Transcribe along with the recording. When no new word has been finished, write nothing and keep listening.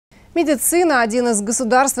Медицина – один из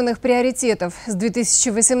государственных приоритетов. С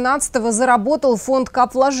 2018-го заработал фонд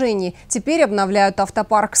капвложений. Теперь обновляют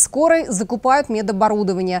автопарк «Скорой», закупают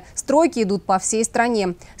медоборудование. Стройки идут по всей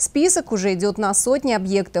стране. Список уже идет на сотни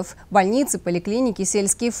объектов. Больницы, поликлиники,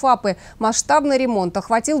 сельские ФАПы. Масштабный ремонт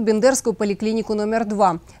охватил Бендерскую поликлинику номер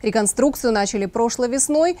 2. Реконструкцию начали прошлой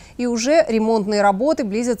весной, и уже ремонтные работы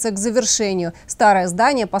близятся к завершению. Старое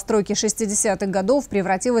здание постройки 60-х годов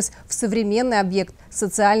превратилось в современный объект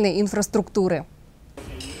социальной инфраструктуры.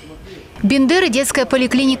 Бендеры – детская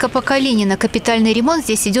поликлиника по Калинина. Капитальный ремонт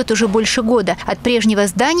здесь идет уже больше года. От прежнего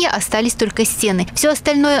здания остались только стены. Все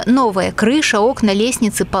остальное новое – крыша, окна,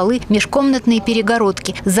 лестницы, полы, межкомнатные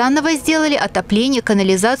перегородки. Заново сделали отопление,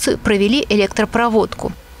 канализацию, провели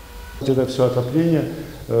электропроводку. Это все отопление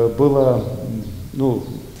было,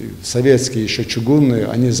 советские еще чугунные,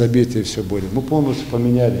 они забитые все были. Мы полностью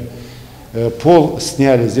поменяли. Пол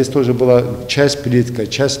сняли, здесь тоже была часть плитка,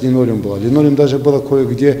 часть линолеум была. Линолеум даже было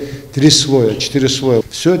кое-где 3 слоя, 4 слоя.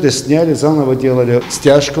 Все это сняли, заново делали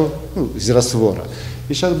стяжку из раствора.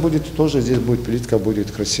 И сейчас будет тоже, здесь будет плитка, будет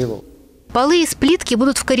красиво. Полы из плитки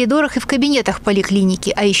будут в коридорах и в кабинетах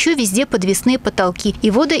поликлиники, а еще везде подвесные потолки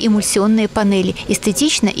и водоэмульсионные панели.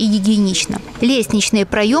 Эстетично и гигиенично. Лестничные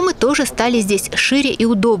проемы тоже стали здесь шире и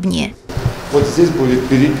удобнее. Вот здесь будет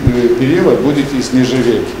перила, будет из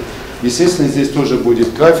нержавейки. Естественно, здесь тоже будет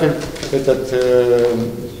кафель,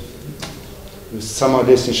 сама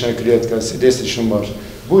лестничная клетка, лестничный марш.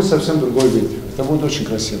 Будет совсем другой вид. Это будет очень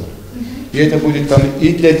красиво. И это будет там и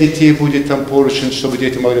для детей будет там поручень, чтобы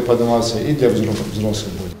дети могли подниматься, и для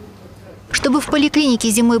взрослых будет. Чтобы в поликлинике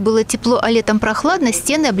зимой было тепло, а летом прохладно,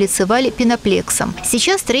 стены облицевали пеноплексом.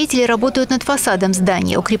 Сейчас строители работают над фасадом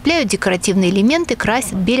здания, укрепляют декоративные элементы,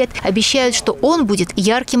 красят, белят, обещают, что он будет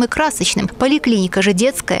ярким и красочным. Поликлиника же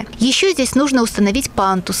детская. Еще здесь нужно установить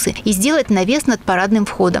пантусы и сделать навес над парадным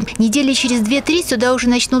входом. Недели через 2-3 сюда уже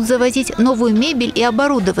начнут завозить новую мебель и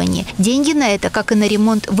оборудование. Деньги на это, как и на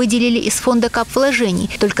ремонт, выделили из фонда капвложений.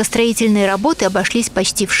 Только строительные работы обошлись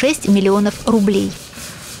почти в 6 миллионов рублей.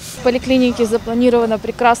 В поликлинике запланирована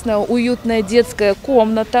прекрасная уютная детская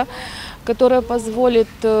комната, которая позволит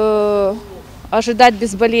ожидать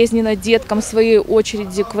безболезненно деткам своей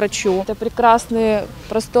очереди к врачу. Это прекрасные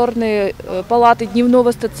просторные палаты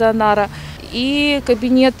дневного стационара и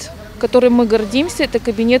кабинет, которым мы гордимся, это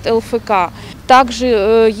кабинет ЛФК.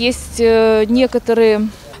 Также есть некоторые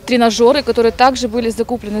тренажеры, которые также были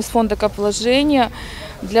закуплены из фонда капвложения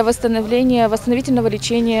для восстановительного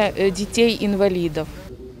лечения детей-инвалидов.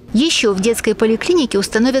 Еще в детской поликлинике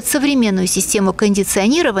установят современную систему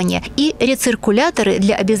кондиционирования и рециркуляторы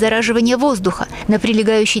для обеззараживания воздуха. На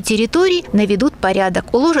прилегающей территории наведут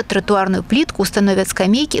порядок, уложат тротуарную плитку, установят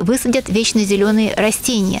скамейки, высадят вечно зеленые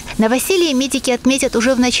растения. Новоселье медики отметят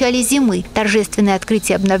уже в начале зимы. Торжественное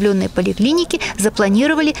открытие обновленной поликлиники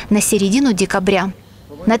запланировали на середину декабря.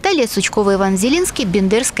 Наталья Сучкова, Иван Зелинский,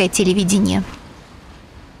 Бендерское телевидение.